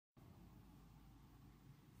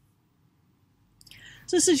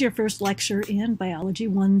So this is your first lecture in Biology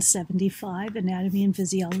 175, Anatomy and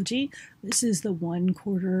Physiology. This is the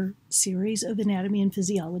 1/4 series of Anatomy and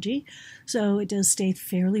Physiology. So it does stay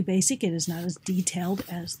fairly basic. It is not as detailed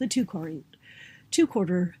as the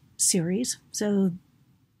 2/4 series. So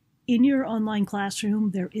in your online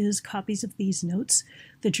classroom, there is copies of these notes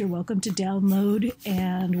that you're welcome to download.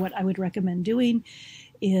 And what I would recommend doing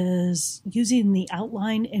is using the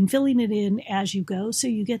outline and filling it in as you go, so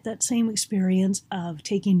you get that same experience of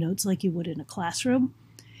taking notes like you would in a classroom.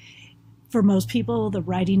 For most people, the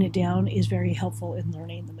writing it down is very helpful in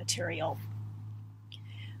learning the material.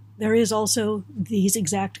 There is also these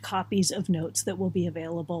exact copies of notes that will be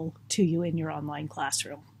available to you in your online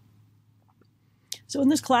classroom. So in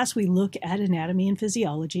this class, we look at anatomy and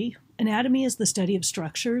physiology. Anatomy is the study of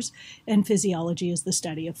structures, and physiology is the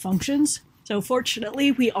study of functions. So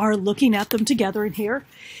fortunately, we are looking at them together in here.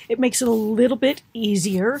 It makes it a little bit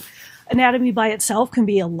easier. Anatomy by itself can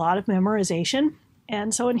be a lot of memorization.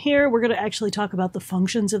 And so in here, we're going to actually talk about the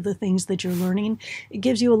functions of the things that you're learning. It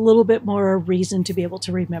gives you a little bit more reason to be able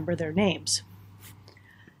to remember their names.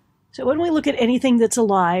 So when we look at anything that's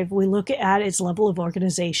alive, we look at its level of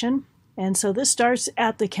organization. And so this starts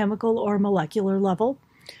at the chemical or molecular level.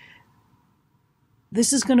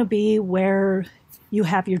 This is going to be where you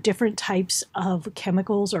have your different types of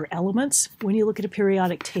chemicals or elements. When you look at a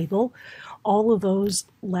periodic table, all of those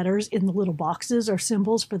letters in the little boxes are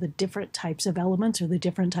symbols for the different types of elements or the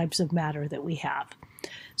different types of matter that we have.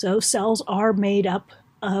 So cells are made up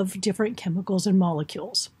of different chemicals and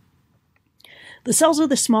molecules. The cells are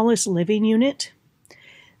the smallest living unit.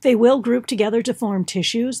 They will group together to form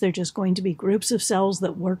tissues. They're just going to be groups of cells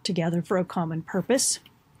that work together for a common purpose.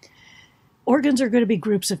 Organs are going to be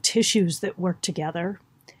groups of tissues that work together,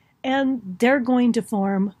 and they're going to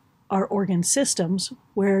form our organ systems,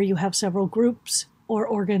 where you have several groups or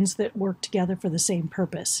organs that work together for the same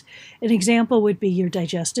purpose. An example would be your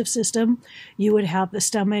digestive system. You would have the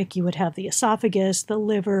stomach, you would have the esophagus, the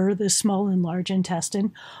liver, the small and large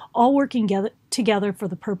intestine, all working together for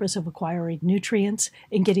the purpose of acquiring nutrients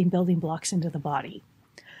and getting building blocks into the body.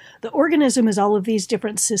 The organism is all of these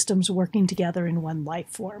different systems working together in one life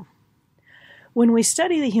form. When we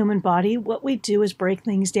study the human body, what we do is break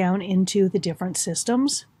things down into the different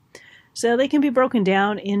systems. So they can be broken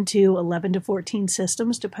down into 11 to 14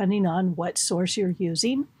 systems, depending on what source you're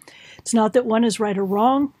using. It's not that one is right or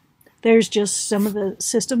wrong. There's just some of the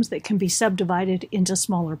systems that can be subdivided into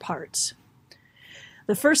smaller parts.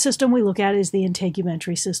 The first system we look at is the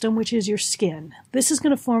integumentary system, which is your skin. This is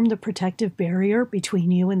going to form the protective barrier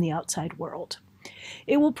between you and the outside world.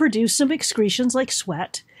 It will produce some excretions like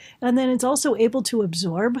sweat, and then it's also able to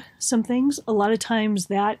absorb some things. A lot of times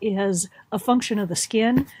that is a function of the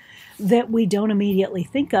skin that we don't immediately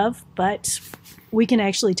think of, but we can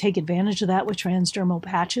actually take advantage of that with transdermal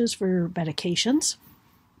patches for medications.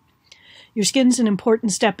 Your skin's an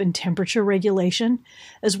important step in temperature regulation,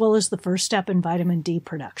 as well as the first step in vitamin D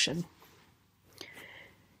production.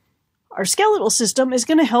 Our skeletal system is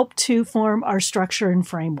going to help to form our structure and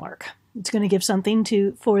framework. It's going to give something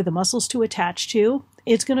for the muscles to attach to.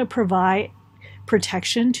 It's going to provide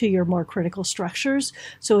protection to your more critical structures.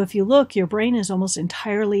 So if you look, your brain is almost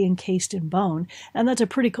entirely encased in bone, and that's a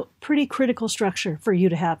pretty critical structure for you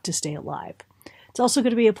to have to stay alive. It's also going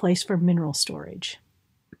to be a place for mineral storage.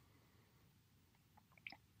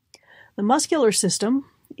 The muscular system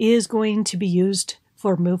is going to be used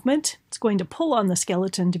for movement. It's going to pull on the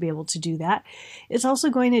skeleton to be able to do that. It's also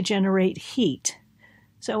going to generate heat.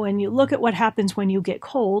 So when you look at what happens when you get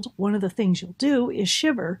cold, one of the things you'll do is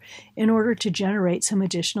shiver in order to generate some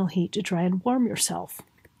additional heat to try and warm yourself.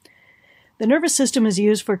 The nervous system is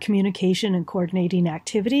used for communication and coordinating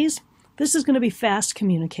activities. This is going to be fast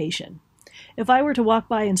communication. If I were to walk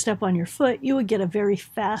by and step on your foot, you would get a very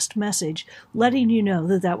fast message letting you know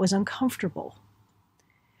that that was uncomfortable.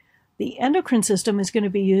 The endocrine system is going to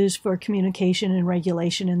be used for communication and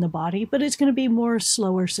regulation in the body, but it's going to be more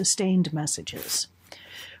slower, sustained messages.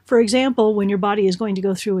 For example, when your body is going to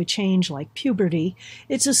go through a change like puberty,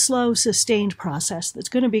 it's a slow, sustained process that's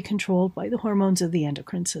going to be controlled by the hormones of the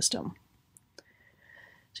endocrine system.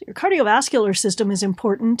 So your cardiovascular system is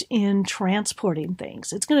important in transporting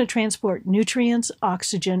things. It's going to transport nutrients,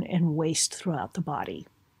 oxygen, and waste throughout the body.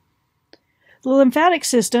 The lymphatic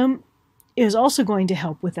system is also going to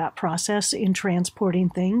help with that process in transporting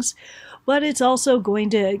things, but it's also going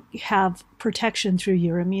to have protection through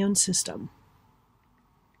your immune system.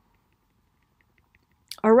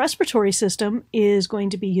 Our respiratory system is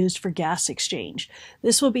going to be used for gas exchange.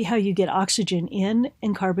 This will be how you get oxygen in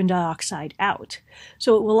and carbon dioxide out.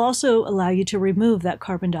 So it will also allow you to remove that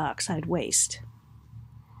carbon dioxide waste.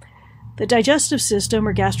 The digestive system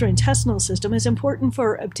or gastrointestinal system is important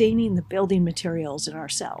for obtaining the building materials in our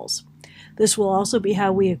cells. This will also be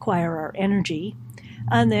how we acquire our energy,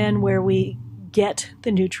 and then where we get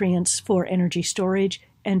the nutrients for energy storage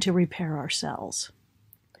and to repair our cells.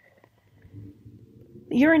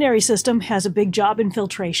 The urinary system has a big job in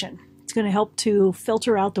filtration. It's going to help to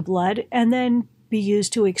filter out the blood and then be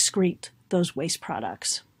used to excrete those waste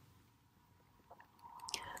products.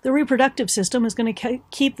 The reproductive system is going to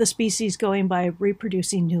keep the species going by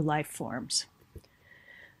reproducing new life forms.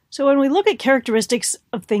 So when we look at characteristics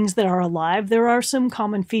of things that are alive, there are some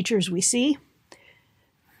common features we see.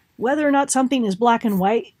 Whether or not something is black and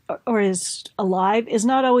white or is alive is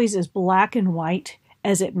not always as black and white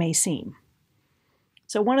as it may seem.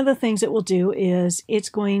 So one of the things it will do is it's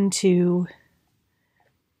going to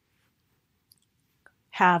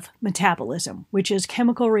have metabolism, which is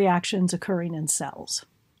chemical reactions occurring in cells.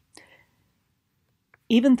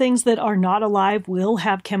 Even things that are not alive will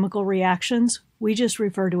have chemical reactions. We just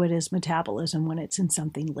refer to it as metabolism when it's in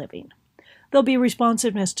something living. There'll be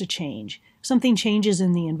responsiveness to change. If something changes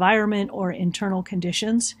in the environment or internal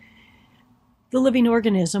conditions, the living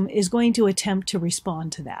organism is going to attempt to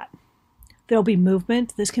respond to that. There'll be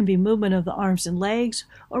movement. This can be movement of the arms and legs,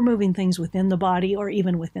 or moving things within the body, or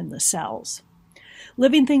even within the cells.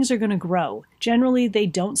 Living things are going to grow. Generally, they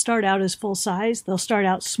don't start out as full size. They'll start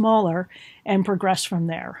out smaller and progress from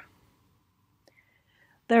there.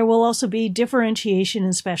 There will also be differentiation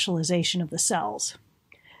and specialization of the cells.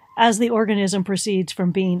 As the organism proceeds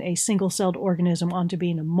from being a single-celled organism onto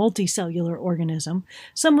being a multicellular organism,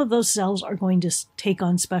 some of those cells are going to take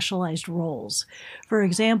on specialized roles. For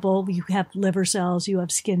example, you have liver cells, you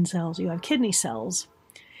have skin cells, you have kidney cells.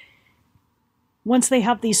 Once they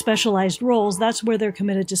have these specialized roles, that's where they're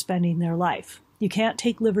committed to spending their life. You can't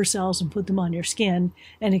take liver cells and put them on your skin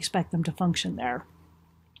and expect them to function there.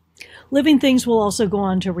 Living things will also go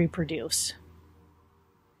on to reproduce.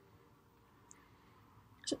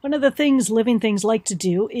 So one of the things living things like to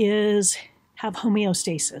do is have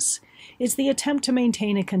homeostasis. It's the attempt to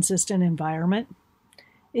maintain a consistent environment.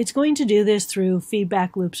 It's going to do this through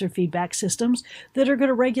feedback loops or feedback systems that are going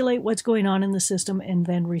to regulate what's going on in the system and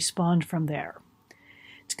then respond from there.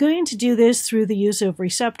 It's going to do this through the use of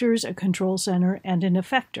receptors, a control center, and an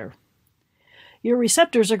effector. Your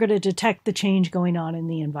receptors are going to detect the change going on in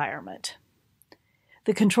the environment.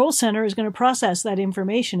 The control center is going to process that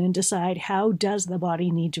information and decide how does the body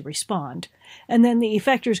need to respond. And then the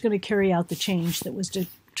effector is going to carry out the change that was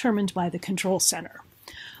determined by the control center.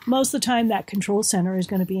 Most of the time, that control center is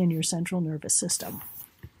going to be in your central nervous system.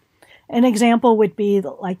 An example would be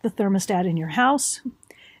like the thermostat in your house.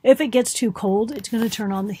 If it gets too cold, it's going to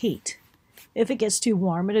turn on the heat. If it gets too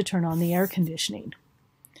warm, it'll turn on the air conditioning.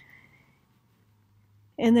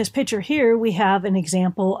 In this picture here, we have an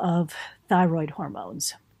example of thyroid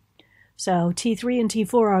hormones. So T3 and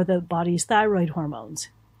T4 are the body's thyroid hormones.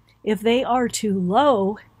 If they are too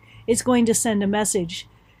low, it's going to send a message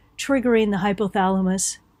triggering the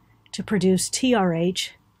hypothalamus to produce TRH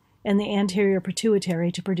and the anterior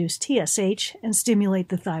pituitary to produce TSH and stimulate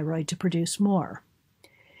the thyroid to produce more.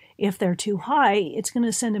 If they're too high, it's going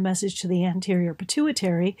to send a message to the anterior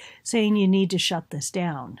pituitary saying you need to shut this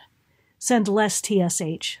down. Send less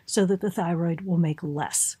TSH so that the thyroid will make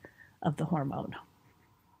less of the hormone.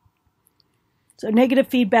 So negative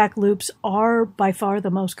feedback loops are by far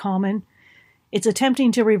the most common. It's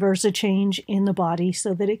attempting to reverse a change in the body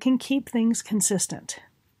so that it can keep things consistent.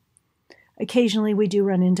 Occasionally we do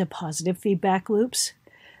run into positive feedback loops.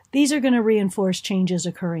 These are going to reinforce changes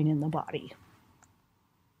occurring in the body.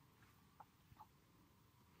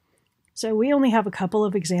 So we only have a couple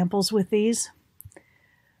of examples with these.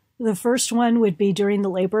 The first one would be during the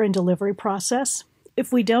labor and delivery process.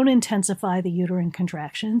 If we don't intensify the uterine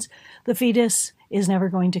contractions, the fetus is never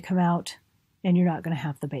going to come out and you're not going to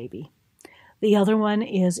have the baby. The other one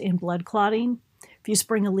is in blood clotting. If you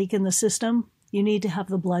spring a leak in the system, you need to have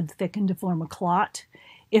the blood thickened to form a clot.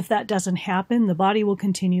 If that doesn't happen, the body will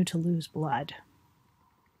continue to lose blood.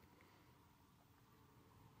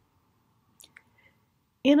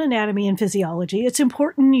 In anatomy and physiology, it's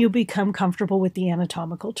important you become comfortable with the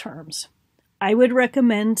anatomical terms. I would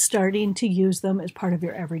recommend starting to use them as part of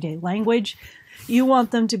your everyday language. You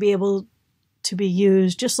want them to be able to be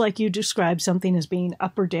used just like you describe something as being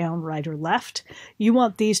up or down, right or left. You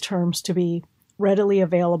want these terms to be readily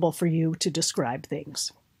available for you to describe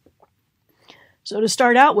things. So to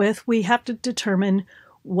start out with, we have to determine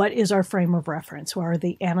what is our frame of reference, or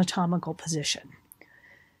the anatomical position.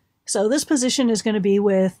 So this position is going to be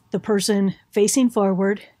with the person facing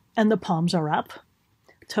forward and the palms are up,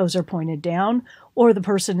 toes are pointed down, or the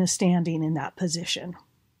person is standing in that position.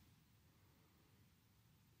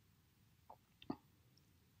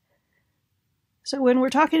 So when we're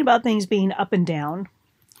talking about things being up and down,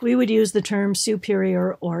 we would use the term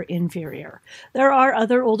superior or inferior. There are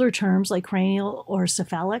other older terms like cranial or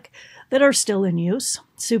cephalic that are still in use.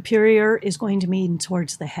 Superior is going to mean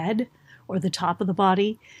towards the head or the top of the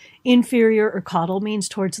body. Inferior or caudal means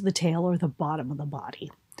towards the tail or the bottom of the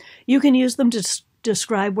body. You can use them to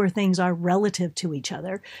describe where things are relative to each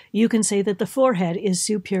other. You can say that the forehead is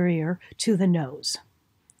superior to the nose.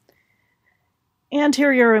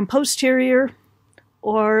 Anterior and posterior,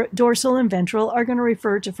 or dorsal and ventral, are going to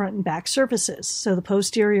refer to front and back surfaces. So the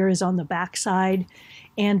posterior is on the back side,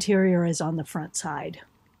 anterior is on the front side.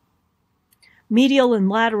 Medial and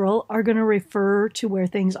lateral are going to refer to where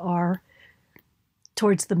things are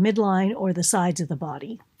towards the midline or the sides of the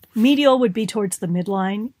body. Medial would be towards the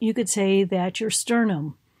midline. You could say that your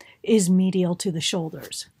sternum is medial to the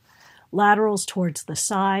shoulders. Lateral's towards the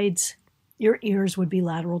sides. Your ears would be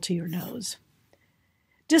lateral to your nose.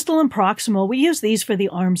 Distal and proximal, we use these for the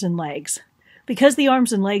arms and legs. Because the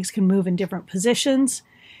arms and legs can move in different positions,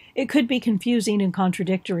 it could be confusing and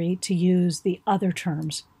contradictory to use the other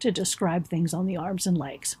terms to describe things on the arms and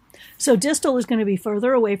legs. So distal is going to be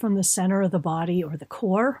further away from the center of the body or the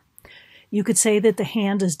core. You could say that the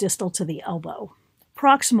hand is distal to the elbow.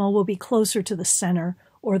 Proximal will be closer to the center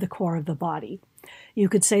or the core of the body. You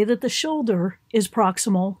could say that the shoulder is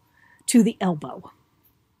proximal to the elbow.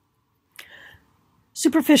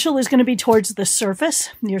 Superficial is going to be towards the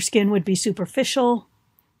surface. Your skin would be superficial.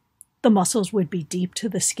 The muscles would be deep to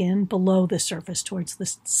the skin, below the surface, towards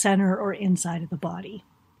the center or inside of the body.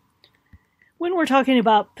 When we're talking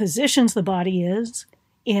about positions the body is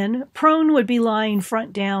in, prone would be lying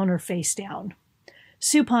front down or face down.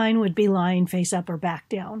 Supine would be lying face up or back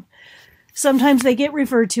down. Sometimes they get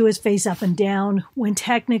referred to as face up and down, when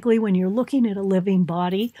technically when you're looking at a living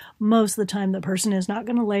body, most of the time the person is not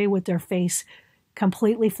going to lay with their face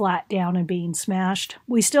completely flat down and being smashed.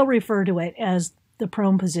 We still refer to it as the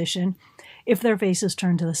prone position if their face is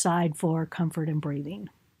turned to the side for comfort and breathing.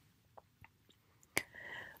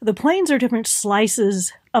 The planes are different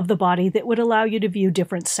slices of the body that would allow you to view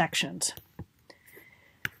different sections.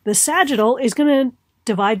 The sagittal is going to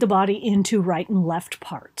divide the body into right and left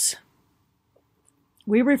parts.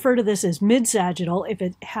 We refer to this as mid-sagittal if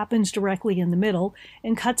it happens directly in the middle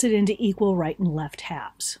and cuts it into equal right and left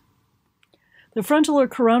halves. The frontal or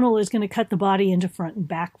coronal is going to cut the body into front and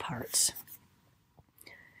back parts.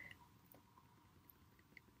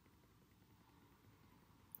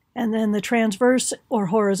 And then the transverse or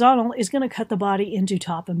horizontal is going to cut the body into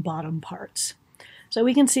top and bottom parts. So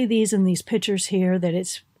we can see these in these pictures here that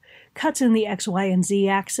it cuts in the X, Y, and Z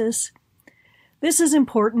axis. This is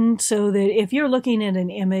important so that if you're looking at an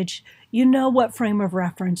image, you know what frame of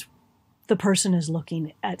reference the person is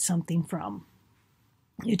looking at something from.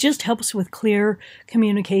 It just helps with clear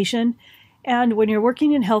communication. And when you're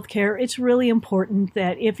working in healthcare, it's really important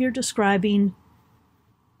that if you're describing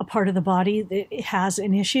a part of the body that has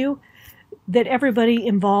an issue, that everybody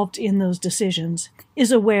involved in those decisions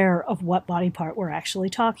is aware of what body part we're actually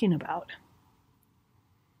talking about.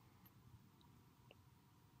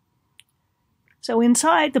 So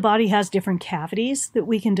inside, the body has different cavities that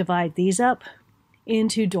we can divide these up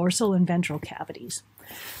into dorsal and ventral cavities.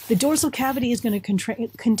 The dorsal cavity is going to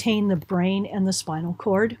contain the brain and the spinal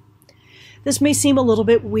cord. This may seem a little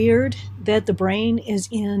bit weird that the brain is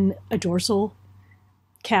in a dorsal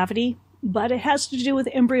cavity, but it has to do with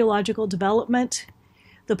embryological development.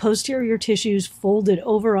 The posterior tissues folded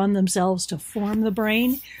over on themselves to form the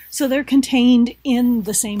brain, so they're contained in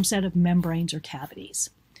the same set of membranes or cavities.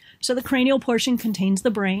 So the cranial portion contains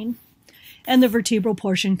the brain, and the vertebral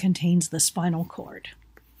portion contains the spinal cord.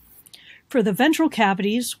 For the ventral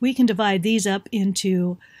cavities, we can divide these up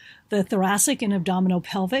into the thoracic and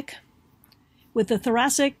abdominopelvic. With the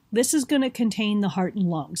thoracic, this is going to contain the heart and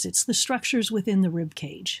lungs. It's the structures within the rib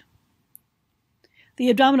cage. The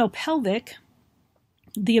abdominopelvic,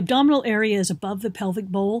 the abdominal area is above the pelvic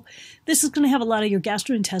bowl. This is going to have a lot of your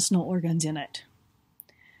gastrointestinal organs in it.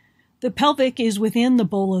 The pelvic is within the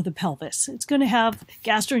bowl of the pelvis. It's going to have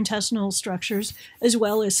gastrointestinal structures as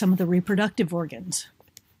well as some of the reproductive organs.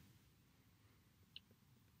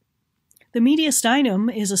 The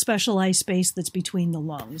mediastinum is a specialized space that's between the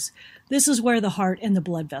lungs. This is where the heart and the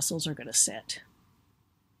blood vessels are going to sit.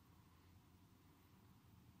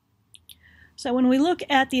 So when we look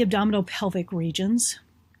at the abdominopelvic regions,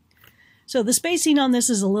 so the spacing on this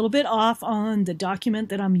is a little bit off on the document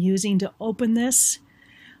that I'm using to open this.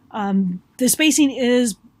 The spacing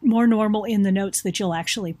is more normal in the notes that you'll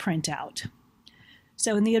actually print out.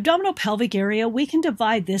 So in the abdominopelvic area, we can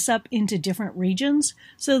divide this up into different regions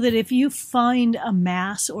so that if you find a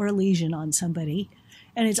mass or a lesion on somebody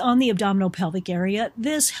and it's on the abdominal pelvic area.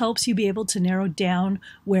 This helps you be able to narrow down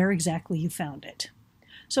where exactly you found it.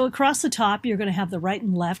 So across the top, you're going to have the right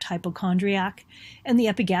and left hypochondriac and the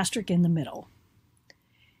epigastric in the middle.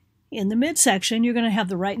 In the midsection, you're going to have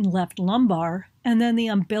the right and left lumbar and then the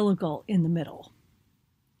umbilical in the middle.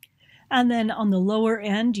 And then on the lower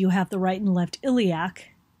end, you have the right and left iliac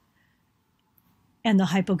and the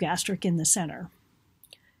hypogastric in the center.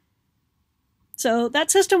 So that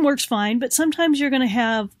system works fine, but sometimes you're going to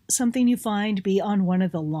have something you find be on one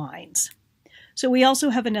of the lines. So we also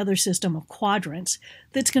have another system of quadrants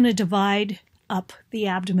that's going to divide up the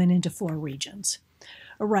abdomen into 4 regions: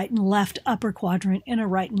 a right and left upper quadrant and a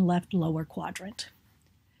right and left lower quadrant.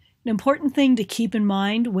 An important thing to keep in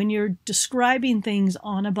mind when you're describing things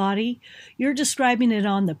on a body, you're describing it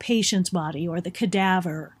on the patient's body or the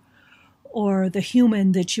cadaver or the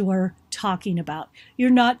human that you are talking about. You're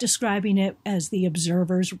not describing it as the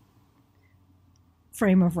observer's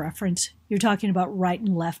frame of reference. You're talking about right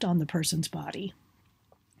and left on the person's body.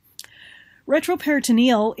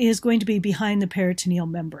 Retroperitoneal is going to be behind the peritoneal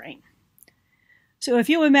membrane. So if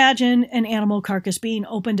you imagine an animal carcass being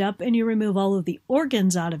opened up and you remove all of the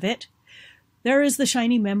organs out of it, there is the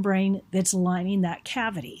shiny membrane that's lining that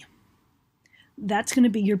cavity. That's going to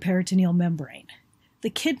be your peritoneal membrane. The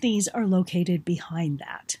kidneys are located behind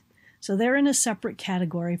that. So they're in a separate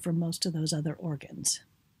category from most of those other organs.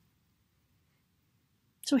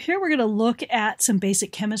 So here we're going to look at some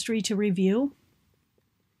basic chemistry to review.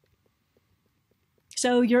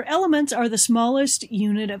 So your elements are the smallest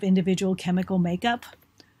unit of individual chemical makeup.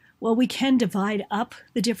 Well, we can divide up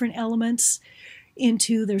the different elements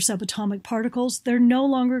into their subatomic particles. They're no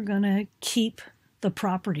longer going to keep the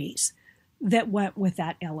properties that went with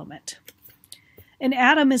that element. An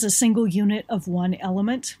atom is a single unit of one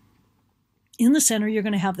element. In the center, you're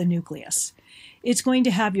going to have the nucleus. It's going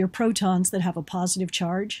to have your protons that have a positive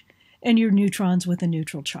charge and your neutrons with a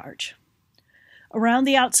neutral charge. Around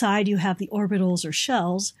the outside, you have the orbitals or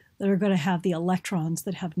shells that are going to have the electrons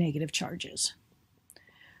that have negative charges.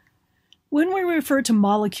 When we refer to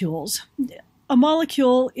molecules, a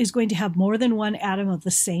molecule is going to have more than one atom of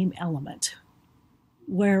the same element,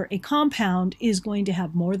 where a compound is going to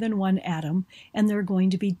have more than one atom and they're going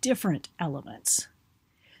to be different elements.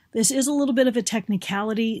 This is a little bit of a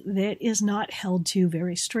technicality that is not held to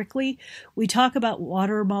very strictly. We talk about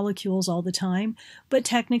water molecules all the time, but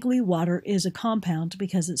technically water is a compound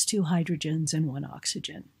because it's 2 hydrogens and 1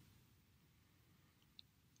 oxygen.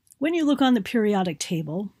 When you look on the periodic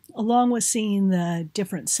table, along with seeing the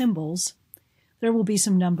different symbols, there will be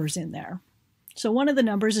some numbers in there. So one of the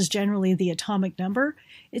numbers is generally the atomic number.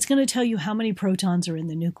 It's going to tell you how many protons are in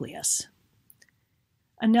the nucleus.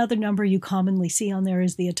 Another number you commonly see on there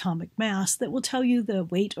is the atomic mass that will tell you the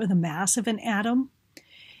weight or the mass of an atom.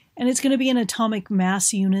 And it's going to be in atomic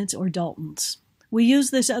mass units or Daltons. We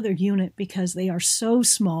use this other unit because they are so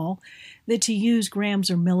small that to use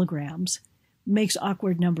grams or milligrams makes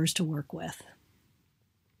awkward numbers to work with.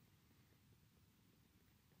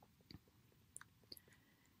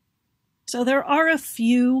 So there are a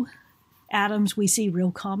few atoms we see real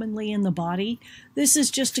commonly in the body. This is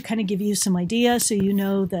just to kind of give you some idea so you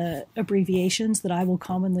know the abbreviations that I will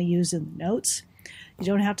commonly use in the notes. You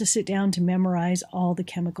don't have to sit down to memorize all the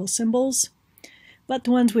chemical symbols, but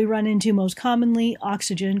the ones we run into most commonly: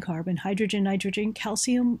 oxygen, carbon, hydrogen, nitrogen,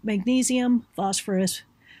 calcium, magnesium, phosphorus,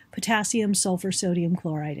 potassium, sulfur, sodium,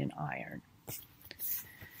 chloride, and iron.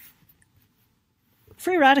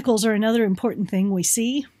 Free radicals are another important thing we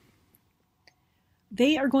see.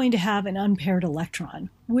 They are going to have an unpaired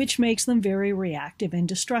electron, which makes them very reactive and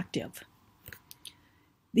destructive.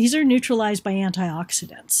 These are neutralized by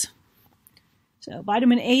antioxidants. So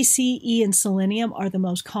vitamin A, C, E, and selenium are the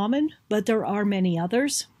most common, but there are many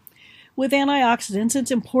others. With antioxidants, it's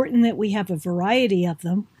important that we have a variety of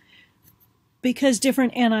them because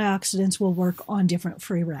different antioxidants will work on different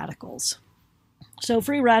free radicals. So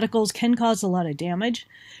free radicals can cause a lot of damage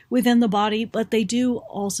within the body, but they do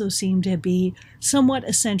also seem to be somewhat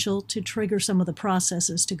essential to trigger some of the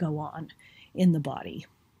processes to go on in the body.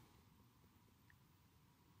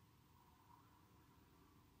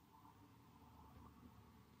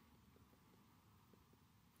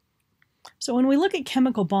 So when we look at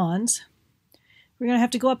chemical bonds, we're going to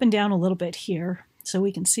have to go up and down a little bit here so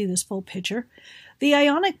we can see this full picture. The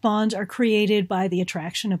ionic bonds are created by the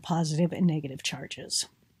attraction of positive and negative charges.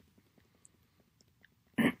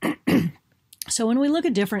 So when we look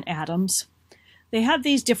at different atoms, they have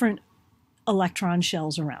these different electron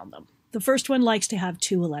shells around them. The first one likes to have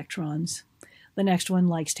 2 electrons. The next one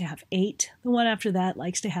likes to have 8. The one after that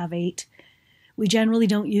likes to have 8. We generally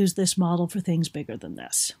don't use this model for things bigger than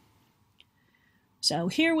this. So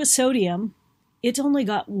here with sodium, it's only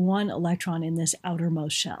got 1 electron in this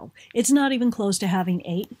outermost shell. It's not even close to having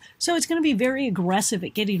 8, so it's going to be very aggressive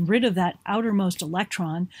at getting rid of that outermost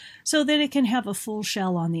electron so that it can have a full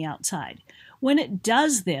shell on the outside. When it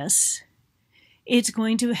does this, it's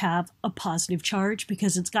going to have a positive charge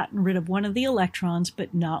because it's gotten rid of one of the electrons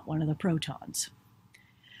but not one of the protons.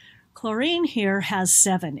 Chlorine here has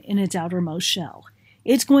 7 in its outermost shell.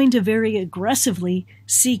 It's going to very aggressively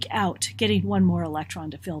seek out getting 1 more electron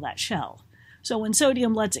to fill that shell. So when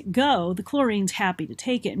sodium lets it go, the chlorine's happy to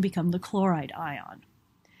take it and become the chloride ion.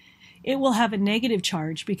 It will have a negative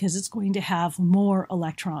charge because it's going to have more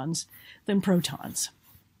electrons than protons.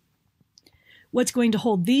 What's going to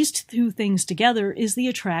hold these 2 things together is the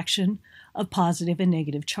attraction of positive and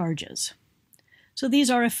negative charges. So these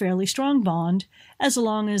are a fairly strong bond as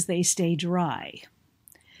long as they stay dry.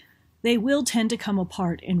 They will tend to come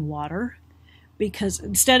apart in water, because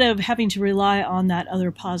instead of having to rely on that other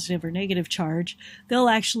positive or negative charge, they'll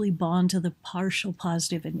actually bond to the partial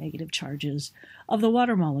positive and negative charges of the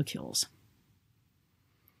water molecules.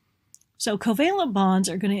 So covalent bonds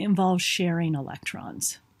are going to involve sharing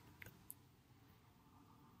electrons.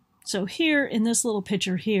 So here in this little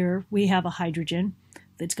picture here, we have a hydrogen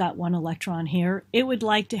that's got 1 electron here. It would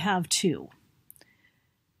like to have 2.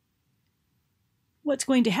 What's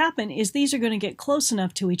going to happen is these are going to get close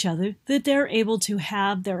enough to each other that they're able to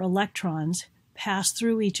have their electrons pass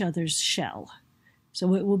through each other's shell.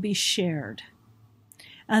 So it will be shared.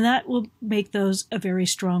 And that will make those a very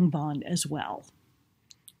strong bond as well.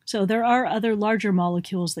 So there are other larger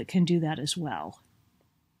molecules that can do that as well.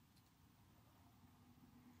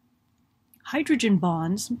 Hydrogen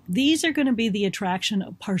bonds, these are going to be the attraction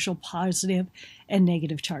of partial positive and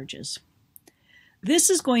negative charges.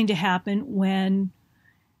 This is going to happen when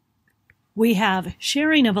we have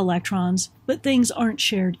sharing of electrons, but things aren't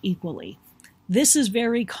shared equally. This is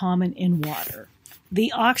very common in water.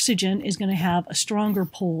 The oxygen is going to have a stronger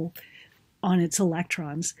pull on its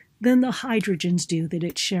electrons than the hydrogens do that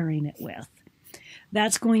it's sharing it with.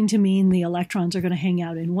 That's going to mean the electrons are going to hang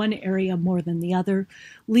out in one area more than the other,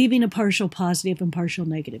 leaving a partial positive and partial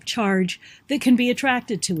negative charge that can be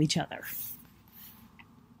attracted to each other.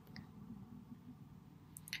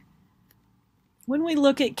 When we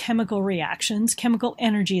look at chemical reactions, chemical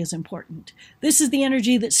energy is important. This is the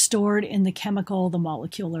energy that's stored in the chemical, the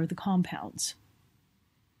molecule, or the compounds.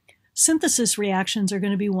 Synthesis reactions are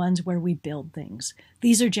going to be ones where we build things.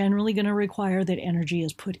 These are generally going to require that energy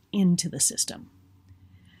is put into the system.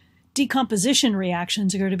 Decomposition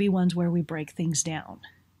reactions are going to be ones where we break things down.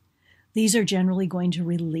 These are generally going to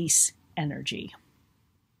release energy.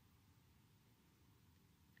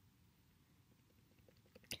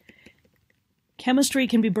 Chemistry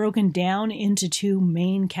can be broken down into 2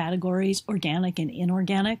 main categories, organic and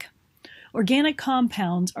inorganic. Organic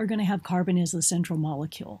compounds are going to have carbon as the central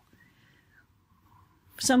molecule.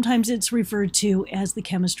 Sometimes it's referred to as the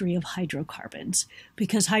chemistry of hydrocarbons,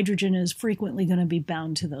 because hydrogen is frequently going to be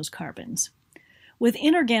bound to those carbons. With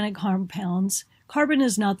inorganic compounds, carbon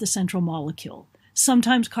is not the central molecule.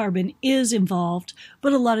 Sometimes carbon is involved,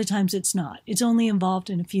 but a lot of times it's not. It's only involved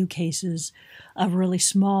in a few cases of really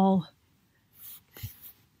small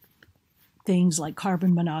things like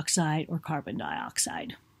carbon monoxide or carbon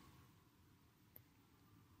dioxide.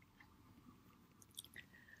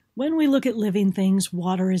 When we look at living things,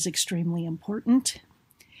 water is extremely important.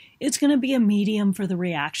 It's going to be a medium for the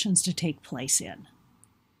reactions to take place in.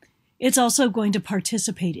 It's also going to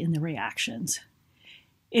participate in the reactions.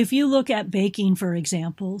 If you look at baking, for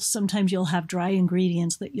example, sometimes you'll have dry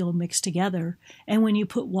ingredients that you'll mix together, and when you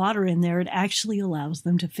put water in there, it actually allows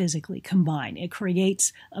them to physically combine. It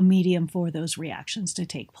creates a medium for those reactions to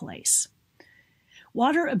take place.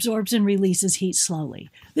 Water absorbs and releases heat slowly.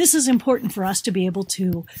 This is important for us to be able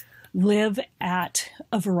to live at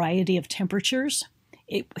a variety of temperatures.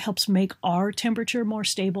 It helps make our temperature more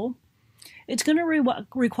stable. It's going to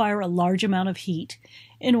require a large amount of heat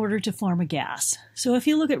in order to form a gas. So if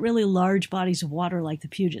you look at really large bodies of water like the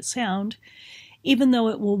Puget Sound, even though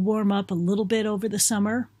it will warm up a little bit over the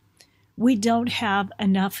summer, we don't have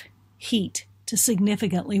enough heat to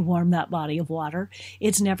significantly warm that body of water.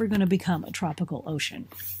 It's never going to become a tropical ocean.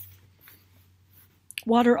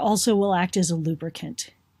 Water also will act as a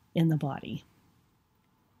lubricant in the body.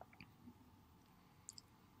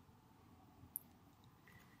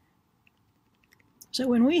 So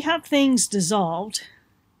when we have things dissolved,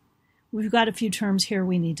 we've got a few terms here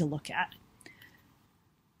we need to look at.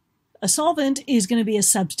 A solvent is going to be a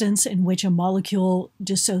substance in which a molecule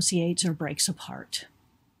dissociates or breaks apart.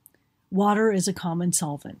 Water is a common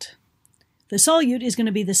solvent. The solute is going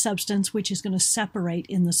to be the substance which is going to separate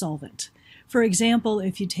in the solvent. For example,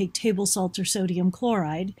 if you take table salt or sodium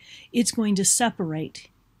chloride, it's going to separate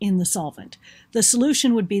in the solvent. The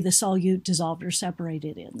solution would be the solute dissolved or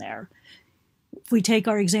separated in there. If we take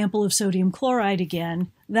our example of sodium chloride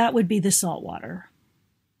again, that would be the salt water.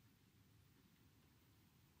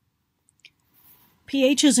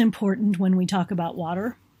 pH is important when we talk about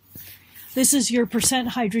water. This is your percent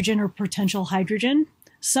hydrogen or potential hydrogen.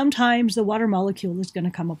 Sometimes the water molecule is going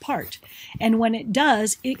to come apart. And when it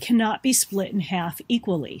does, it cannot be split in half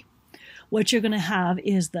equally. What you're going to have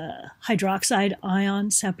is the hydroxide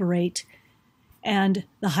ion separate and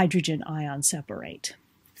the hydrogen ion separate.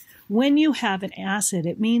 When you have an acid,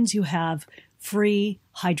 it means you have free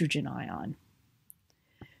hydrogen ion.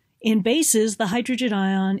 In bases, the hydrogen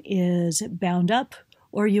ion is bound up,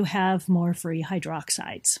 or you have more free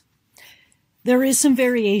hydroxides. There is some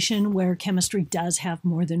variation where chemistry does have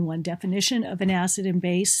more than one definition of an acid and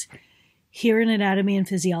base. Here in anatomy and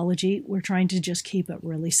physiology, we're trying to just keep it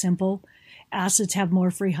really simple. Acids have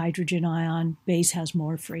more free hydrogen ion, base has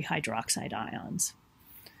more free hydroxide ions.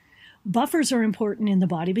 Buffers are important in the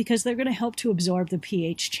body because they're going to help to absorb the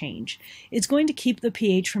pH change. It's going to keep the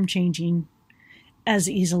pH from changing as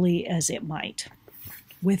easily as it might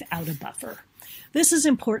without a buffer. This is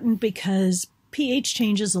important because pH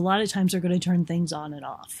changes a lot of times are going to turn things on and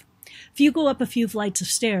off. If you go up a few flights of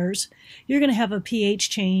stairs, you're going to have a pH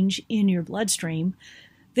change in your bloodstream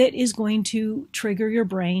that is going to trigger your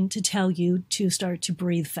brain to tell you to start to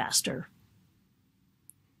breathe faster.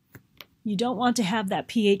 You don't want to have that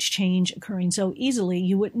pH change occurring so easily.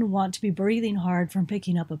 You wouldn't want to be breathing hard from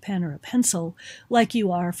picking up a pen or a pencil like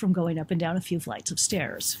you are from going up and down a few flights of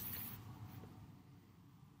stairs.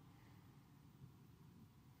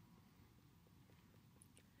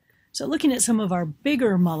 So looking at some of our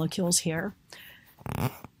bigger molecules here,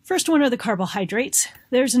 first one are the carbohydrates.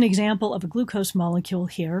 There's an example of a glucose molecule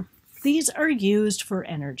here. These are used for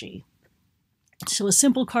energy. So a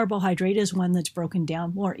simple carbohydrate is one that's broken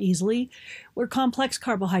down more easily, where complex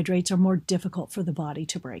carbohydrates are more difficult for the body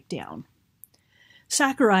to break down.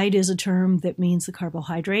 Saccharide is a term that means the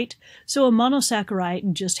carbohydrate. So a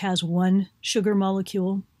monosaccharide just has one sugar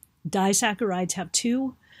molecule. Disaccharides have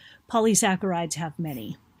two. Polysaccharides have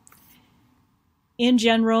many. In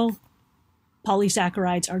general,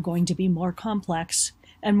 polysaccharides are going to be more complex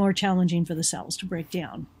and more challenging for the cells to break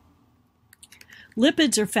down.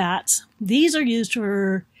 Lipids are fats. These are used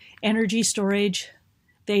for energy storage.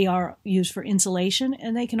 They are used for insulation,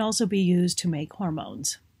 and they can also be used to make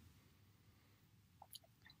hormones.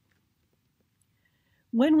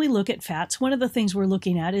 When we look at fats, one of the things we're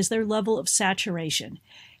looking at is their level of saturation.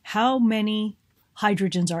 How many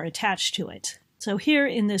hydrogens are attached to it? So here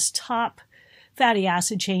in this top fatty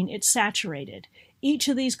acid chain, it's saturated. Each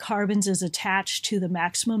of these carbons is attached to the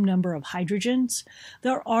maximum number of hydrogens.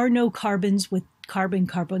 There are no carbons with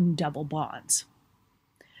carbon-carbon double bonds.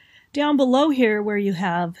 Down below here, where you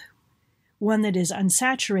have one that is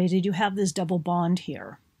unsaturated, you have this double bond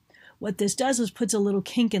here. What this does is puts a little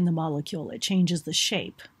kink in the molecule. It changes the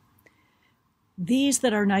shape. These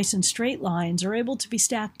that are nice and straight lines are able to be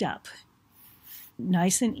stacked up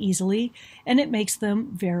nice and easily, and it makes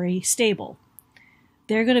them very stable.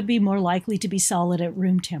 They're going to be more likely to be solid at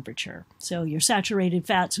room temperature. So your saturated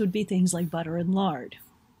fats would be things like butter and lard.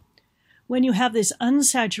 When you have this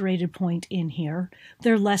unsaturated point in here,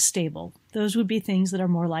 they're less stable. Those would be things that are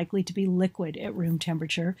more likely to be liquid at room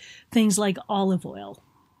temperature, things like olive oil.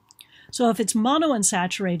 So if it's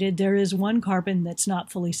monounsaturated, there is one carbon that's not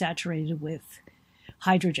fully saturated with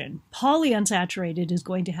hydrogen. Polyunsaturated is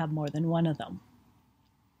going to have more than one of them.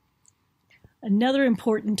 Another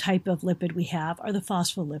important type of lipid we have are the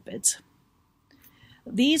phospholipids.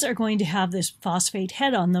 These are going to have this phosphate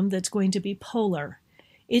head on them that's going to be polar.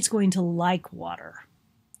 It's going to like water.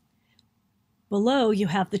 Below, you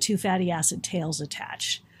have the two fatty acid tails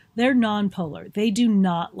attached. They're nonpolar. They do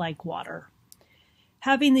not like water.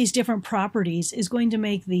 Having these different properties is going to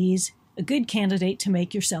make these a good candidate to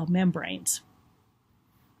make your cell membranes.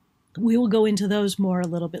 We will go into those more a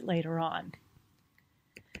little bit later on.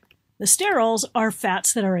 The sterols are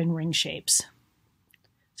fats that are in ring shapes.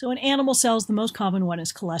 So in animal cells, the most common one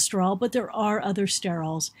is cholesterol, but there are other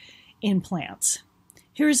sterols in plants.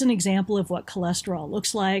 Here's an example of what cholesterol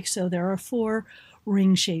looks like. So there are 4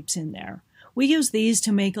 ring shapes in there. We use these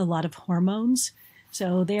to make a lot of hormones.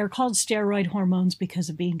 So they are called steroid hormones because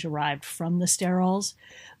of being derived from the sterols.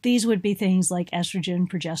 These would be things like estrogen,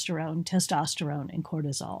 progesterone, testosterone, and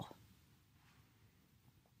cortisol.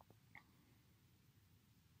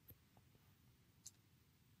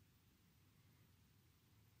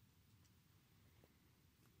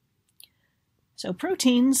 So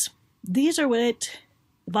proteins, these are what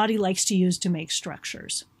the the body likes to use to make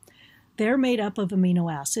structures. They're made up of amino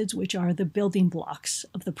acids, which are the building blocks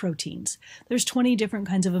of the proteins. There's 20 different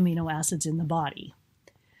kinds of amino acids in the body.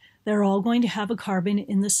 They're all going to have a carbon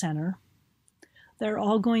in the center. They're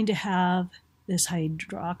all going to have this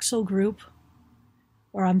hydroxyl group,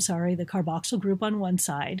 the carboxyl group on one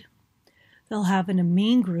side. They'll have an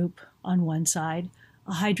amine group on one side,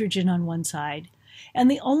 a hydrogen on one side.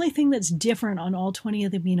 And the only thing that's different on all 20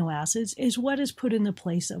 of the amino acids is what is put in the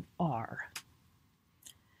place of R.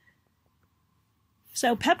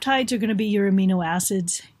 So peptides are going to be your amino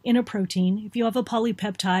acids in a protein. If you have a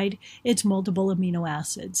polypeptide, it's multiple amino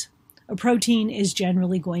acids. A protein is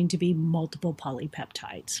generally going to be multiple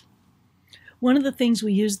polypeptides. One of the things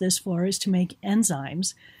we use this for is to make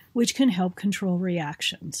enzymes, which can help control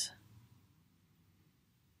reactions.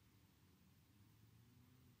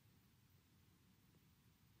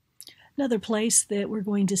 Another place that we're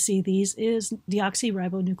going to see these is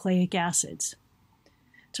deoxyribonucleic acids.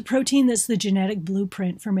 It's a protein that's the genetic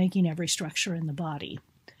blueprint for making every structure in the body.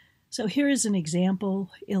 So here is an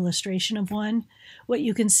example illustration of one. What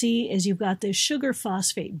you can see is you've got this sugar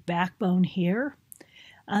phosphate backbone here,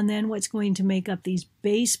 and then what's going to make up these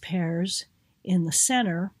base pairs in the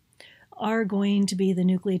center are going to be the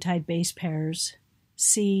nucleotide base pairs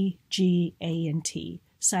C, G, A, and T,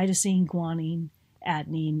 cytosine, guanine,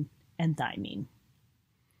 adenine, and thymine.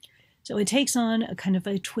 So it takes on a kind of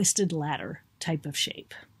a twisted ladder type of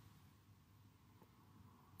shape.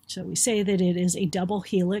 So we say that it is a double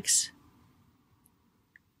helix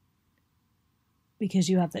because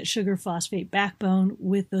you have that sugar phosphate backbone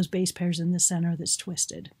with those base pairs in the center that's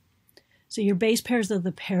twisted. So your base pairs are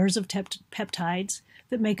the pairs of peptides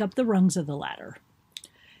that make up the rungs of the ladder.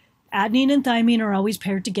 Adenine and thymine are always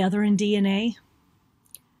paired together in DNA.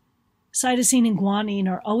 Cytosine and guanine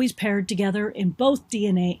are always paired together in both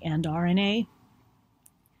DNA and RNA.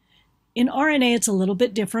 In RNA, it's a little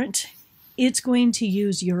bit different. It's going to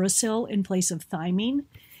use uracil in place of thymine.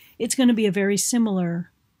 It's going to be a very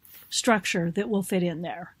similar structure that will fit in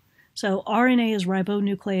there. So RNA is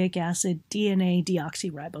ribonucleic acid, DNA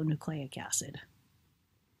deoxyribonucleic acid.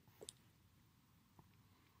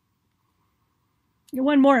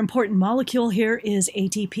 One more important molecule here is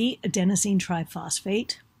ATP, adenosine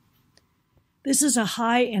triphosphate. This is a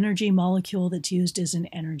high energy molecule that's used as an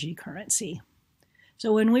energy currency.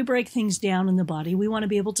 So when we break things down in the body, we want to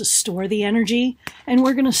be able to store the energy, and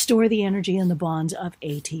we're going to store the energy in the bonds of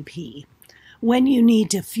ATP. When you need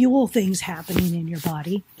to fuel things happening in your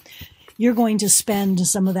body, you're going to spend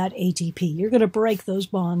some of that ATP. You're going to break those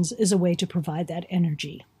bonds as a way to provide that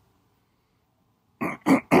energy.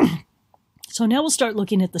 So now we'll start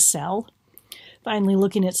looking at the cell, finally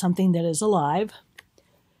looking at something that is alive.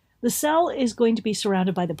 The cell is going to be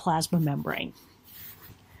surrounded by the plasma membrane.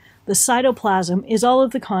 The cytoplasm is all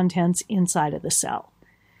of the contents inside of the cell.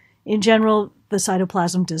 In general, the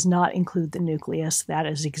cytoplasm does not include the nucleus. That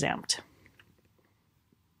is exempt.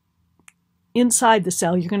 Inside the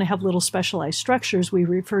cell, you're going to have little specialized structures we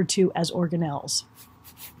refer to as organelles.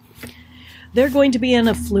 They're going to be in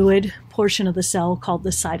a fluid portion of the cell called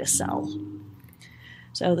the cytosol.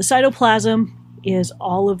 So the cytoplasm is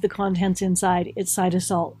all of the contents inside. It's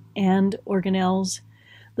cytosol and organelles.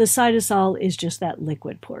 The cytosol is just that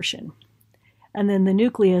liquid portion. And then the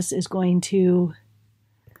nucleus is going to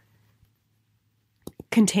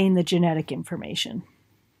contain the genetic information.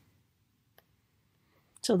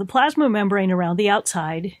 So the plasma membrane around the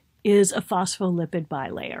outside is a phospholipid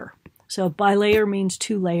bilayer. So bilayer means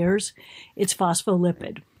two layers. It's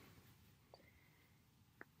phospholipid.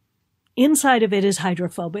 Inside of it is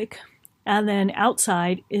hydrophobic, and then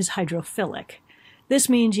outside is hydrophilic. This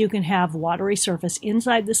means you can have watery surface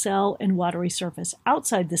inside the cell and watery surface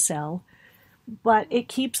outside the cell, but it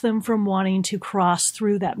keeps them from wanting to cross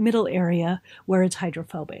through that middle area where it's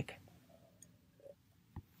hydrophobic.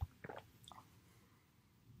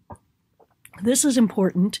 This is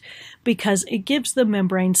important because it gives the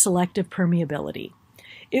membrane selective permeability.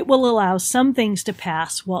 It will allow some things to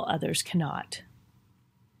pass while others cannot.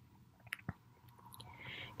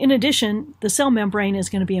 In addition, the cell membrane is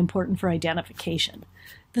going to be important for identification.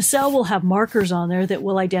 The cell will have markers on there that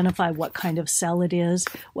will identify what kind of cell it is,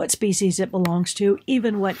 what species it belongs to,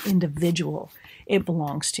 even what individual it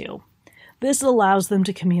belongs to. This allows them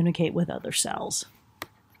to communicate with other cells.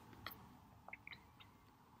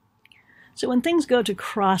 So when things go to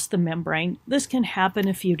cross the membrane, this can happen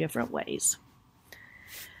a few different ways.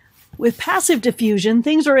 With passive diffusion,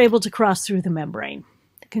 things are able to cross through the membrane.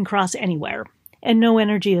 It can cross anywhere, and no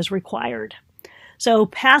energy is required. So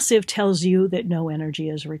passive tells you that no energy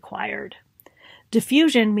is required.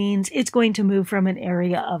 Diffusion means it's going to move from an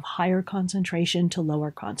area of higher concentration to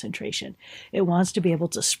lower concentration. It wants to be able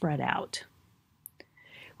to spread out.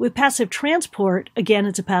 With passive transport, again,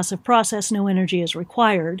 it's a passive process, no energy is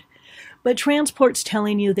required, but transport's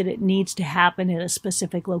telling you that it needs to happen at a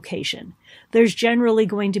specific location. There's generally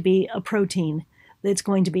going to be a protein that's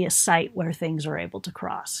going to be a site where things are able to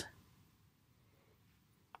cross.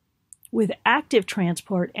 With active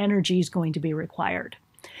transport, energy is going to be required.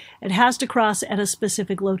 It has to cross at a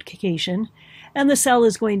specific location, and the cell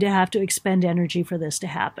is going to have to expend energy for this to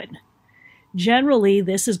happen. Generally,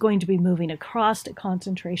 this is going to be moving across a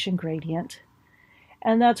concentration gradient,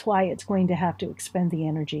 and that's why it's going to have to expend the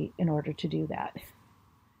energy in order to do that.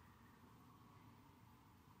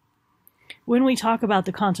 When we talk about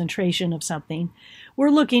the concentration of something, we're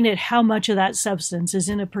looking at how much of that substance is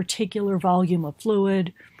in a particular volume of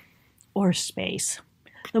fluid or space.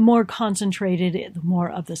 The more concentrated, the more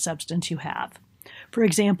of the substance you have. For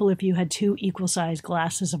example, if you had 2 equal-sized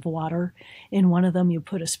glasses of water, in one of them you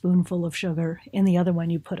put a spoonful of sugar, in the other one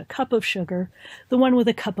you put a cup of sugar, the one with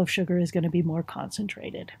a cup of sugar is going to be more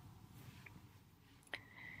concentrated.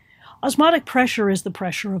 Osmotic pressure is the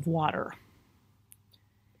pressure of water.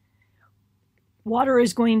 Water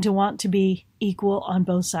is going to want to be equal on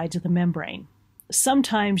both sides of the membrane.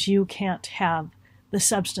 Sometimes you can't have the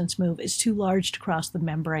substance move. It's too large to cross the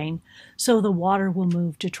membrane, so the water will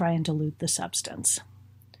move to try and dilute the substance.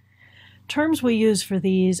 Terms we use for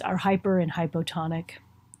these are hyper and hypotonic.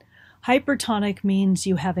 Hypertonic means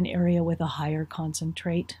you have an area with a higher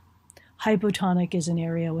concentrate. Hypotonic is an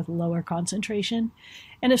area with lower concentration.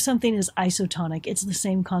 And if something is isotonic, it's the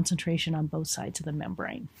same concentration on both sides of the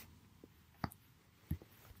membrane.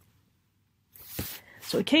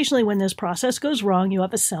 So occasionally when this process goes wrong, you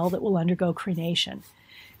have a cell that will undergo crenation.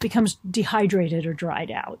 It becomes dehydrated or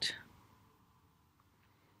dried out.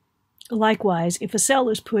 Likewise, if a cell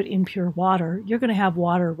is put in pure water, you're going to have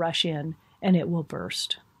water rush in and it will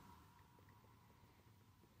burst.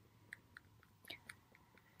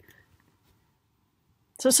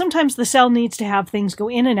 So sometimes the cell needs to have things go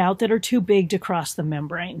in and out that are too big to cross the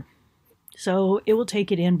membrane. So it will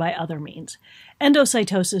take it in by other means.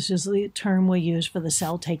 Endocytosis is the term we use for the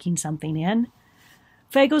cell taking something in.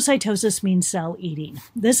 Phagocytosis means cell eating.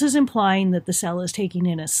 This is implying that the cell is taking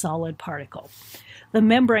in a solid particle. The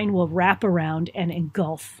membrane will wrap around and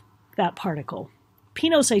engulf that particle.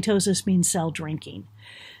 Penocytosis means cell drinking.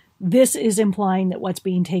 This is implying that what's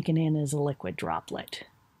being taken in is a liquid droplet.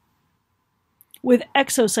 With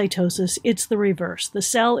exocytosis, it's the reverse. The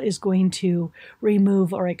cell is going to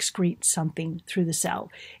remove or excrete something through the cell.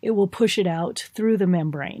 It will push it out through the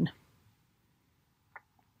membrane.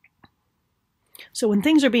 So when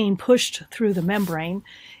things are being pushed through the membrane,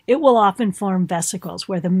 it will often form vesicles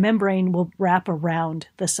where the membrane will wrap around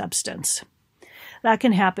the substance. That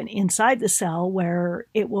can happen inside the cell where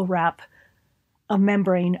it will wrap a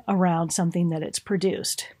membrane around something that it's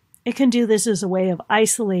produced. It can do this as a way of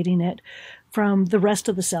isolating it from the rest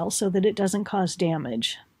of the cell so that it doesn't cause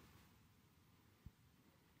damage.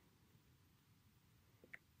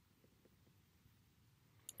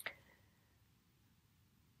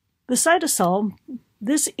 The cytosol,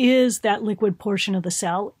 this is that liquid portion of the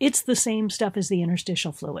cell. It's the same stuff as the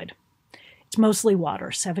interstitial fluid. It's mostly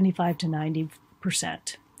water, 75 to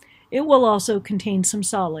 90%. It will also contain some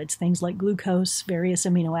solids, things like glucose, various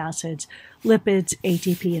amino acids, lipids,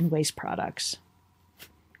 ATP, and waste products.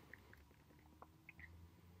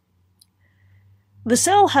 The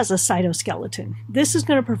cell has a cytoskeleton. This is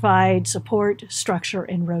going to provide support, structure,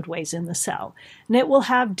 and roadways in the cell, and it will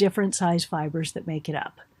have different size fibers that make it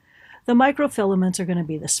up. The microfilaments are going to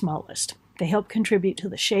be the smallest. They help contribute to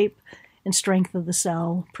the shape and strength of the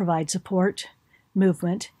cell, provide support,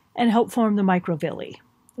 movement, and help form the microvilli.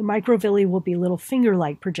 The microvilli will be little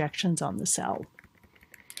finger-like projections on the cell.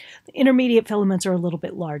 The intermediate filaments are a little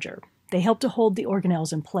bit larger. They help to hold the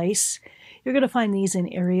organelles in place. You're going to find these in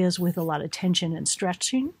areas with a lot of tension and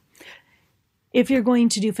stretching. If you're going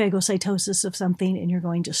to do phagocytosis of something and you're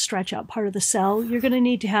going to stretch out part of the cell, you're going to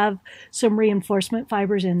need to have some reinforcement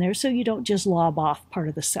fibers in there so you don't just lob off part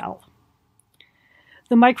of the cell.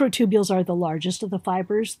 The microtubules are the largest of the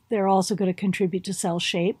fibers. They're also going to contribute to cell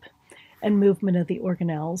shape and movement of the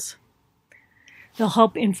organelles. They'll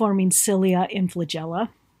help in forming cilia and flagella,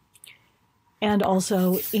 and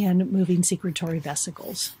also in moving secretory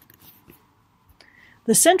vesicles.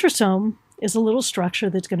 The centrosome is a little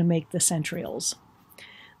structure that's going to make the centrioles.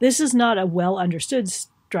 This is not a well understood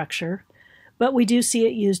structure, but we do see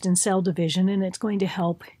it used in cell division, and it's going to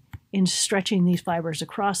help in stretching these fibers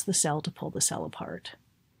across the cell to pull the cell apart.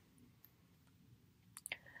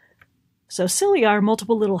 So cilia are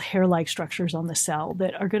multiple little hair-like structures on the cell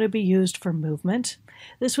that are going to be used for movement.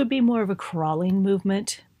 This would be more of a crawling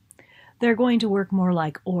movement. They're going to work more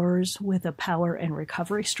like oars with a power and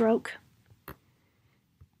recovery stroke.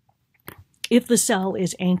 If the cell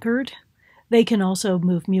is anchored, they can also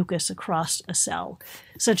move mucus across a cell,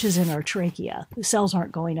 such as in our trachea. The cells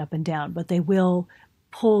aren't going up and down, but they will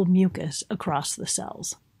pull mucus across the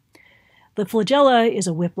cells. The flagella is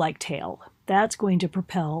a whip-like tail. That's going to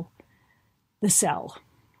propel the cell.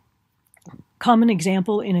 Common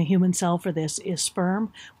example in a human cell for this is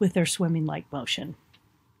sperm with their swimming-like motion.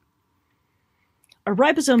 Our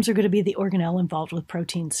ribosomes are going to be the organelle involved with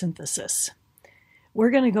protein synthesis.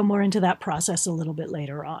 We're going to go more into that process a little bit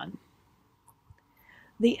later on.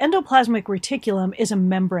 The endoplasmic reticulum is a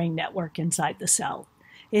membrane network inside the cell.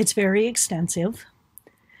 It's very extensive.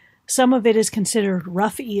 Some of it is considered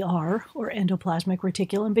rough ER, or endoplasmic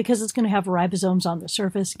reticulum, because it's going to have ribosomes on the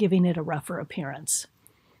surface, giving it a rougher appearance.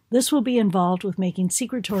 This will be involved with making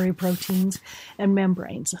secretory proteins and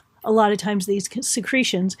membranes. A lot of times these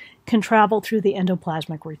secretions can travel through the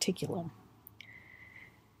endoplasmic reticulum.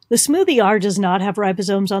 The smooth ER does not have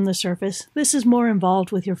ribosomes on the surface. This is more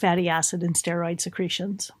involved with your fatty acid and steroid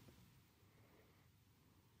secretions.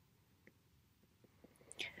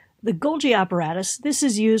 The Golgi apparatus, this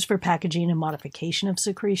is used for packaging and modification of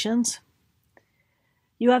secretions.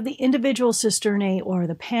 You have the individual cisternae or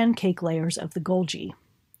the pancake layers of the Golgi.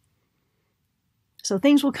 So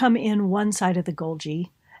things will come in one side of the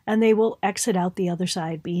Golgi, and they will exit out the other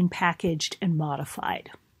side, being packaged and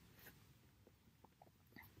modified.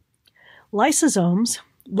 Lysosomes.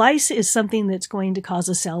 Lyse is something that's going to cause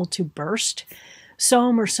a cell to burst.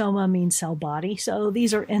 Some or soma means cell body, so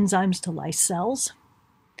these are enzymes to lyse cells.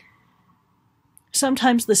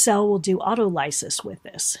 Sometimes the cell will do autolysis with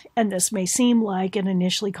this, and this may seem like an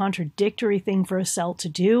initially contradictory thing for a cell to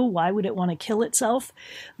do. Why would it want to kill itself?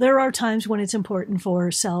 There are times when it's important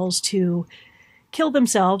for cells to kill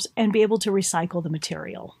themselves and be able to recycle the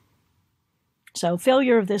material. So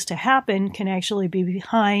failure of this to happen can actually be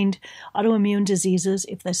behind autoimmune diseases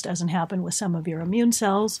if this doesn't happen with some of your immune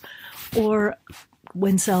cells, or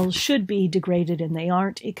when cells should be degraded and they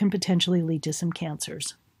aren't, it can potentially lead to some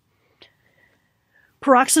cancers.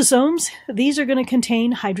 Peroxisomes, these are going to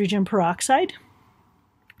contain hydrogen peroxide.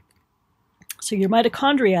 So your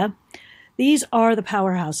mitochondria, these are the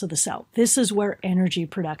powerhouse of the cell. This is where energy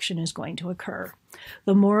production is going to occur.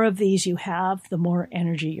 The more of these you have, the more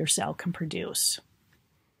energy your cell can produce.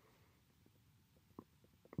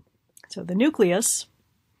 So the nucleus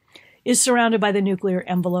is surrounded by the nuclear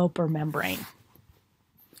envelope or membrane.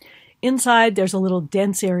 Inside, there's a little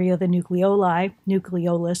dense area, the nucleoli,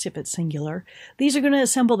 nucleolus if it's singular. These are going to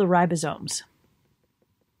assemble the ribosomes.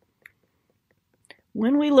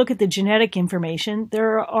 When we look at the genetic information,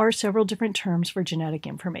 there are several different terms for genetic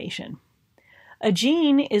information. A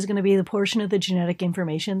gene is going to be the portion of the genetic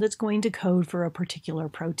information that's going to code for a particular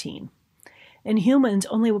protein. In humans,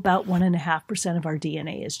 only about 1.5% of our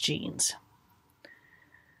DNA is genes.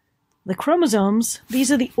 The chromosomes,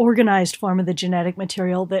 these are the organized form of the genetic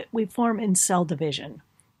material that we form in cell division.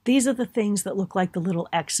 These are the things that look like the little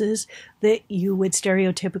X's that you would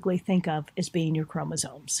stereotypically think of as being your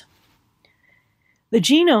chromosomes. The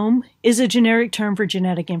genome is a generic term for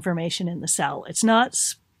genetic information in the cell. It's not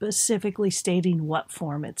specifically stating what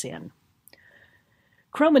form it's in.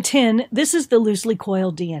 Chromatin, this is the loosely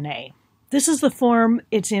coiled DNA. This is the form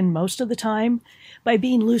it's in most of the time. By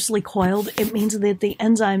being loosely coiled, it means that the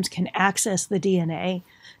enzymes can access the DNA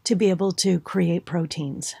to be able to create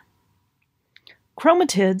proteins.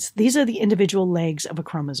 Chromatids, these are the individual legs of a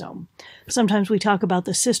chromosome. Sometimes we talk about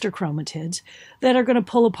the sister chromatids that are going to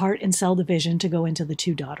pull apart in cell division to go into the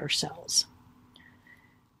two daughter cells.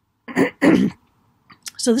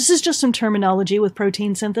 So this is just some terminology with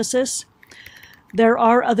protein synthesis. There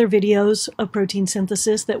are other videos of protein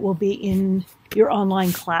synthesis that will be in your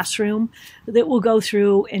online classroom that will go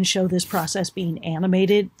through and show this process being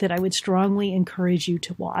animated that I would strongly encourage you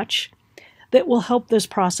to watch, that will help this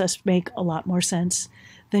process make a lot more sense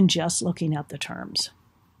than just looking at the terms.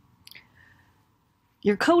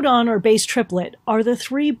 Your codon or base triplet are the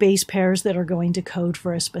three base pairs that are going to code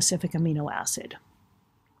for a specific amino acid.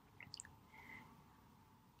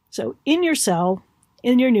 So in your cell,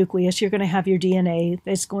 in your nucleus, you're going to have your DNA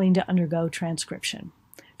that's going to undergo transcription.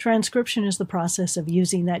 Transcription is the process of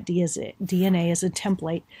using that DNA as a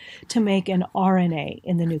template to make an RNA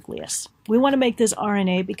in the nucleus. We want to make this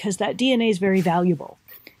RNA because that DNA is very valuable.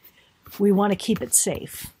 We want to keep it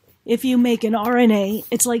safe. If you make an RNA,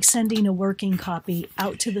 it's like sending a working copy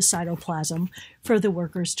out to the cytoplasm for the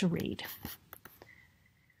workers to read.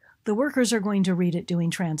 The workers are going to read it doing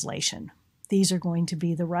translation. these are going to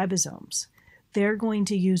be the ribosomes. They're going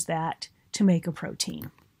to use that to make a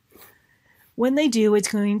protein. When they do,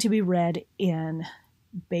 it's going to be read in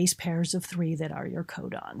base pairs of 3 that are your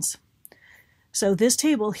codons. So this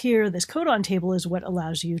table here, this codon table, is what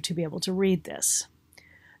allows you to be able to read this.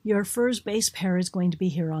 Your first base pair is going to be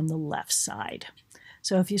here on the left side.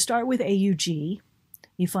 So if you start with AUG,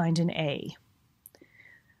 you find an A.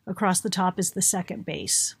 Across the top is the second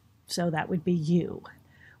base, so that would be U.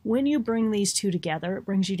 When you bring these two together, it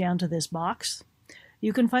brings you down to this box.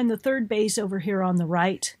 You can find the third base over here on the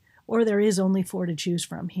right, or there is only 4 to choose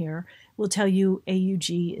from here. We'll tell you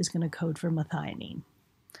AUG is going to code for methionine.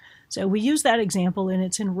 So we use that example, and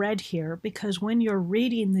it's in red here because when you're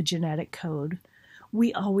reading the genetic code,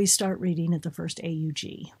 we always start reading at the first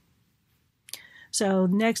AUG. So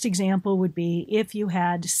next example would be if you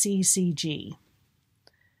had CCG.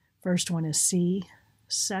 First one is C,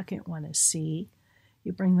 second one is C.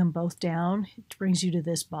 You bring them both down, it brings you to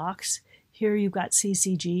this box. Here you've got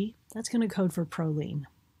CCG, that's going to code for proline.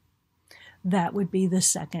 That would be the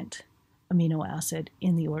second amino acid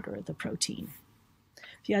in the order of the protein.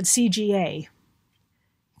 If you had CGA,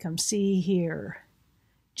 come C here,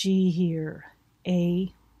 G here,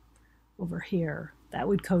 A over here, that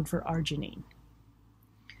would code for arginine.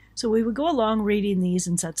 So we would go along reading these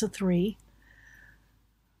in sets of 3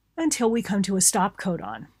 until we come to a stop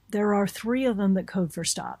codon. There are 3 of them that code for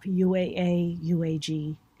stop, UAA,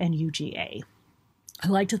 UAG, and UGA. I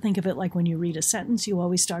like to think of it like when you read a sentence, you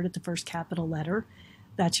always start at the first capital letter.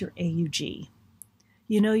 That's your AUG.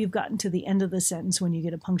 You know you've gotten to the end of the sentence when you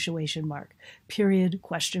get a punctuation mark, period,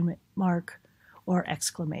 question mark, or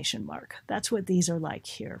exclamation mark. That's what these are like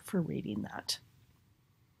here for reading that.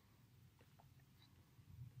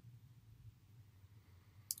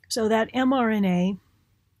 So that mRNA,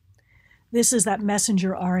 this is that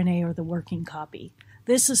messenger RNA or the working copy.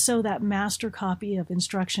 This is so that master copy of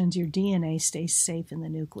instructions, your DNA, stays safe in the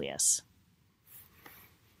nucleus.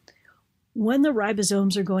 When the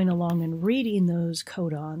ribosomes are going along and reading those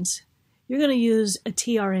codons, you're going to use a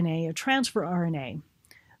tRNA, a transfer RNA.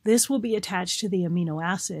 This will be attached to the amino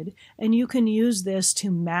acid, and you can use this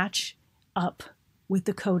to match up with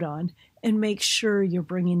the codon and make sure you're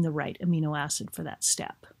bringing the right amino acid for that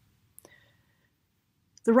step.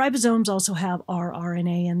 The ribosomes also have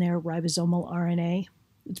rRNA in their ribosomal RNA.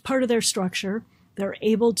 It's part of their structure. They're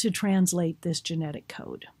able to translate this genetic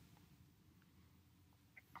code.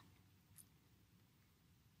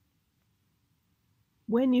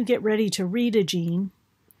 When you get ready to read a gene,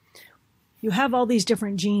 you have all these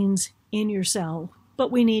different genes in your cell,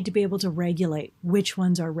 but we need to be able to regulate which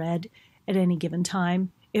ones are read at any given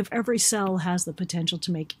time. If every cell has the potential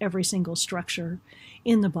to make every single structure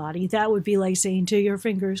in the body, that would be like saying to your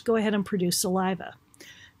fingers, go ahead and produce saliva.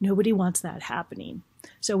 Nobody wants that happening.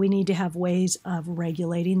 So we need to have ways of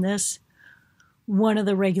regulating this. One of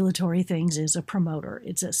the regulatory things is a promoter.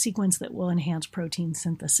 It's a sequence that will enhance protein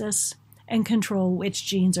synthesis and control which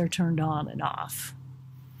genes are turned on and off.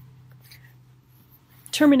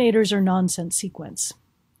 Terminators are nonsense sequence.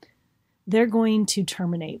 They're going to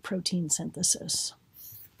terminate protein synthesis.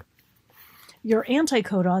 Your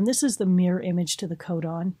anticodon, this is the mirror image to the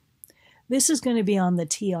codon. This is going to be on the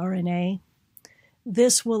tRNA.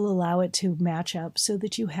 This will allow it to match up so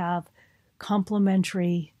that you have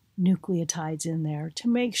complementary nucleotides in there to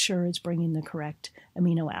make sure it's bringing the correct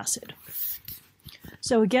amino acid.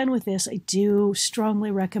 So again, with this, I do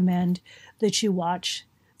strongly recommend that you watch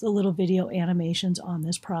the little video animations on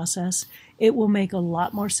this process. It will make a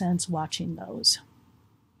lot more sense watching those.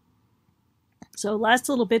 So last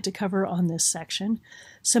little bit to cover on this section,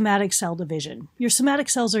 somatic cell division. Your somatic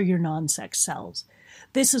cells are your non-sex cells.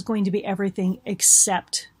 This is going to be everything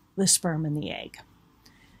except the sperm and the egg.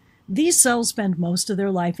 These cells spend most of their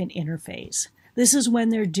life in interphase. This is when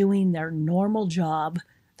they're doing their normal job,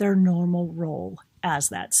 their normal role as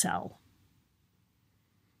that cell.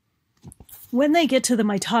 When they get to the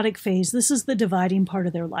mitotic phase, this is the dividing part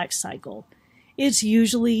of their life cycle. It's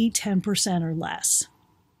usually 10% or less.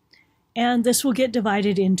 And this will get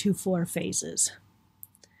divided into 4 phases.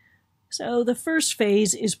 So the first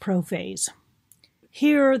phase is prophase.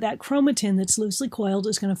 Here, that chromatin that's loosely coiled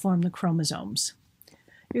is going to form the chromosomes.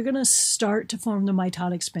 You're going to start to form the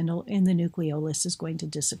mitotic spindle, and the nucleolus is going to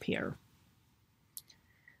disappear.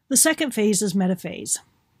 The second phase is metaphase.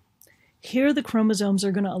 Here, the chromosomes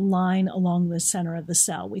are going to align along the center of the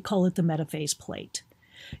cell. We call it the metaphase plate.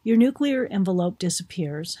 Your nuclear envelope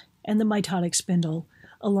disappears, and the mitotic spindle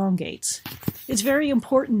elongates. It's very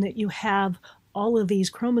important that you have all of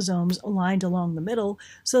these chromosomes aligned along the middle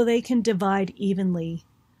so they can divide evenly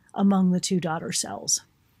among the 2 daughter cells.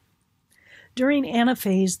 During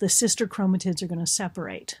anaphase, the sister chromatids are going to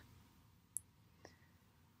separate.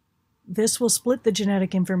 This will split the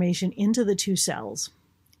genetic information into the two cells.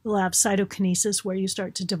 You'll have cytokinesis, where you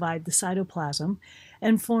start to divide the cytoplasm,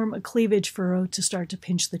 and form a cleavage furrow to start to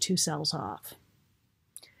pinch the two cells off.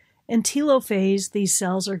 In telophase, these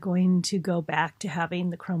cells are going to go back to having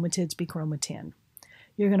the chromatids be chromatin.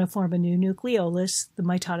 You're going to form a new nucleolus, the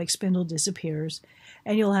mitotic spindle disappears,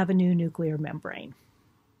 and you'll have a new nuclear membrane.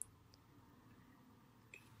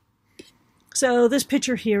 So this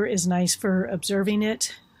picture here is nice for observing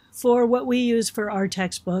it. For what we use for our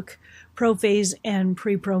textbook, prophase and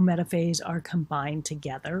pre-pro-metaphase are combined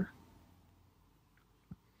together.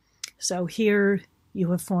 So here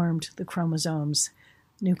you have formed the chromosomes,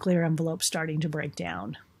 nuclear envelope starting to break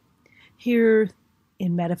down. Here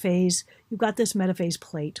in metaphase, you've got this metaphase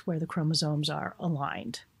plate where the chromosomes are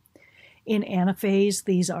aligned. In anaphase,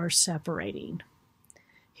 these are separating.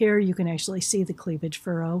 Here you can actually see the cleavage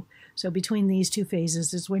furrow. So between these two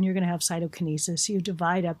phases is when you're going to have cytokinesis. You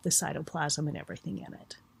divide up the cytoplasm and everything in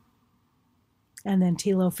it. And then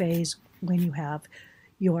telophase, when you have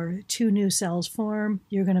your two new cells form,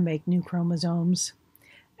 you're going to make new chromosomes.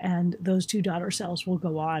 And those two daughter cells will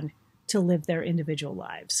go on to live their individual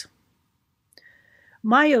lives.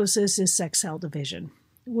 Meiosis is sex cell division.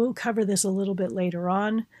 We'll cover this a little bit later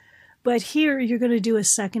on. But here you're going to do a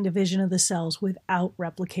second division of the cells without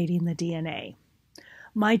replicating the DNA.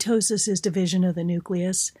 Mitosis is division of the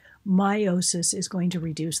nucleus. Meiosis is going to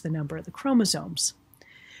reduce the number of the chromosomes.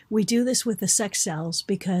 We do this with the sex cells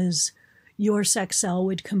because your sex cell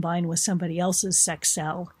would combine with somebody else's sex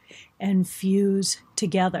cell and fuse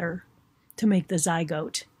together to make the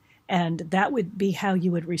zygote. And that would be how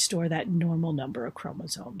you would restore that normal number of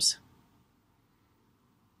chromosomes.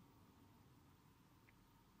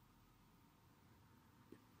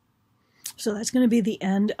 So that's going to be the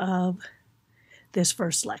end of this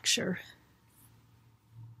first lecture.